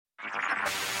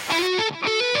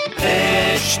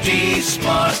HT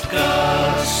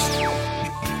Smartcast.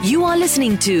 You are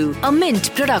listening to a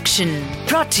Mint production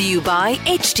brought to you by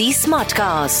HT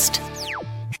Smartcast.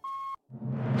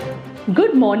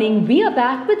 Good morning. We are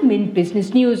back with Mint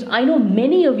Business News. I know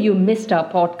many of you missed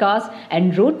our podcast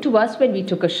and wrote to us when we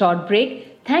took a short break.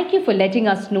 Thank you for letting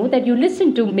us know that you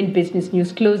listen to Mint Business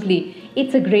News closely.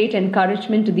 It's a great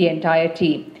encouragement to the entire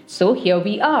team. So here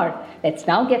we are. Let's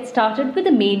now get started with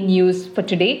the main news for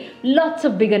today. Lots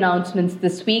of big announcements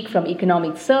this week, from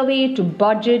economic survey to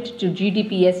budget to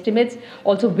GDP estimates.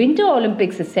 Also, Winter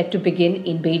Olympics is set to begin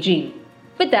in Beijing.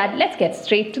 With that, let's get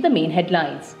straight to the main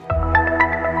headlines.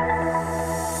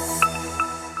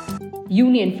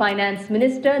 Union Finance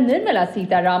Minister Nirmala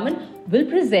Sitharaman will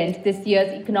present this year's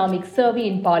economic survey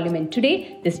in Parliament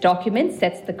today. This document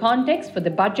sets the context for the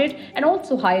budget and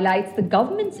also highlights the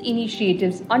government's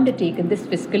initiatives undertaken this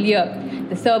fiscal year.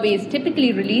 The survey is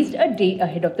typically released a day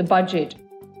ahead of the budget.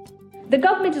 The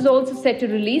government is also set to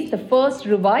release the first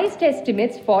revised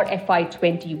estimates for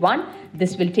FY21.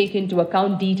 This will take into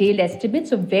account detailed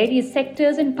estimates of various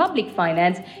sectors in public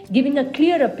finance, giving a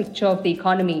clearer picture of the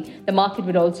economy. The market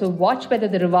will also watch whether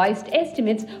the revised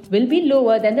estimates will be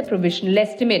lower than the provisional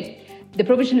estimate. The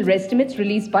provisional estimates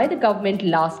released by the government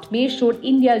last May showed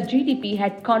India's GDP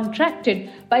had contracted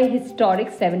by a historic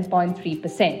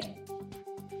 7.3%.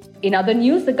 In other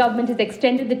news, the government has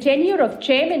extended the tenure of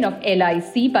chairman of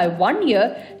LIC by 1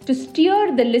 year to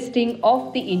steer the listing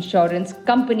of the insurance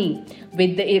company.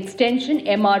 With the extension,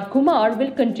 M.R. Kumar will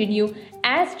continue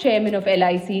as chairman of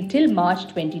LIC till March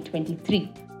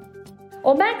 2023.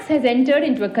 Omax has entered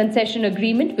into a concession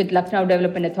agreement with Lucknow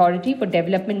Development Authority for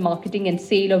development, marketing and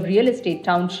sale of real estate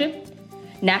township.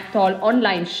 Naphthol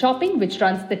Online Shopping, which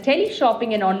runs the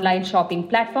tele-shopping and online shopping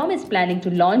platform, is planning to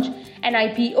launch an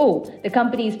IPO. The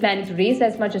company is planning to raise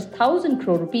as much as 1,000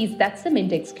 crore rupees. That's the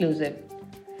Mint exclusive.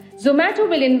 Zomato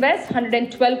will invest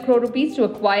 112 crore rupees to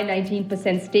acquire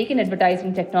 19% stake in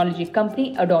advertising technology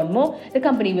company Adonmo. The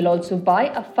company will also buy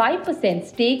a 5%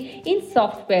 stake in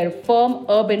software firm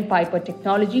Urban Piper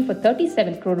Technology for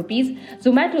 37 crore rupees.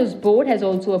 Zomato's board has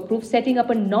also approved setting up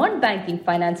a non-banking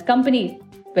finance company.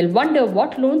 Well, wonder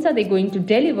what loans are they going to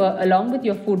deliver along with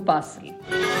your food parcel.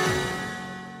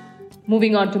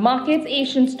 Moving on to markets,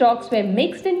 Asian stocks were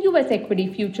mixed and US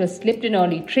equity futures slipped in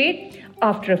early trade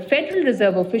after a Federal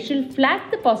Reserve official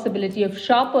flagged the possibility of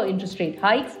sharper interest rate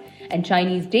hikes and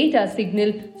Chinese data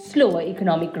signaled slower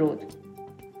economic growth.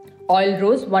 Oil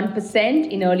rose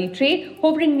 1% in early trade,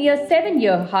 hovering near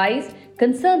 7-year highs.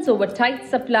 Concerns over tight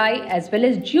supply as well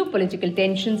as geopolitical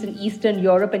tensions in Eastern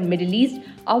Europe and Middle East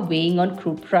are weighing on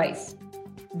crude price.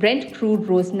 Brent crude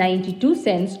rose 92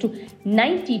 cents to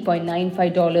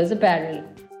 $90.95 a barrel.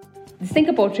 The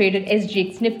Singapore traded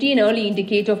SGX Nifty, an early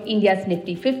indicator of India's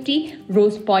Nifty 50,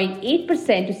 rose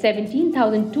 0.8% to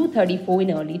 17,234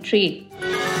 in early trade.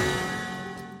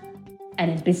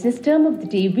 And in business term of the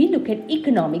day, we look at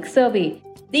economic survey.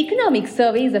 The Economic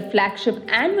Survey is a flagship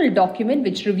annual document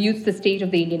which reviews the state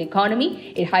of the Indian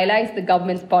economy. It highlights the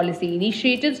government's policy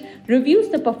initiatives, reviews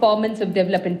the performance of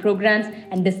development programs,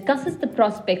 and discusses the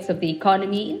prospects of the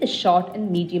economy in the short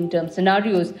and medium-term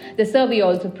scenarios. The survey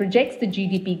also projects the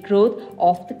GDP growth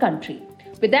of the country.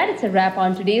 With that, it's a wrap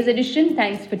on today's edition.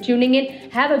 Thanks for tuning in.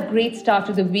 Have a great start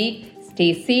to the week.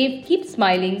 Stay safe, keep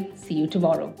smiling. See you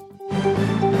tomorrow.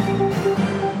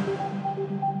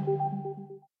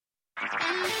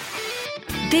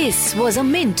 This was a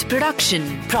Mint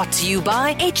production brought to you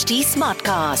by HT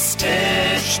Smartcast.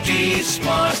 HT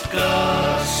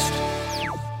Smartcast.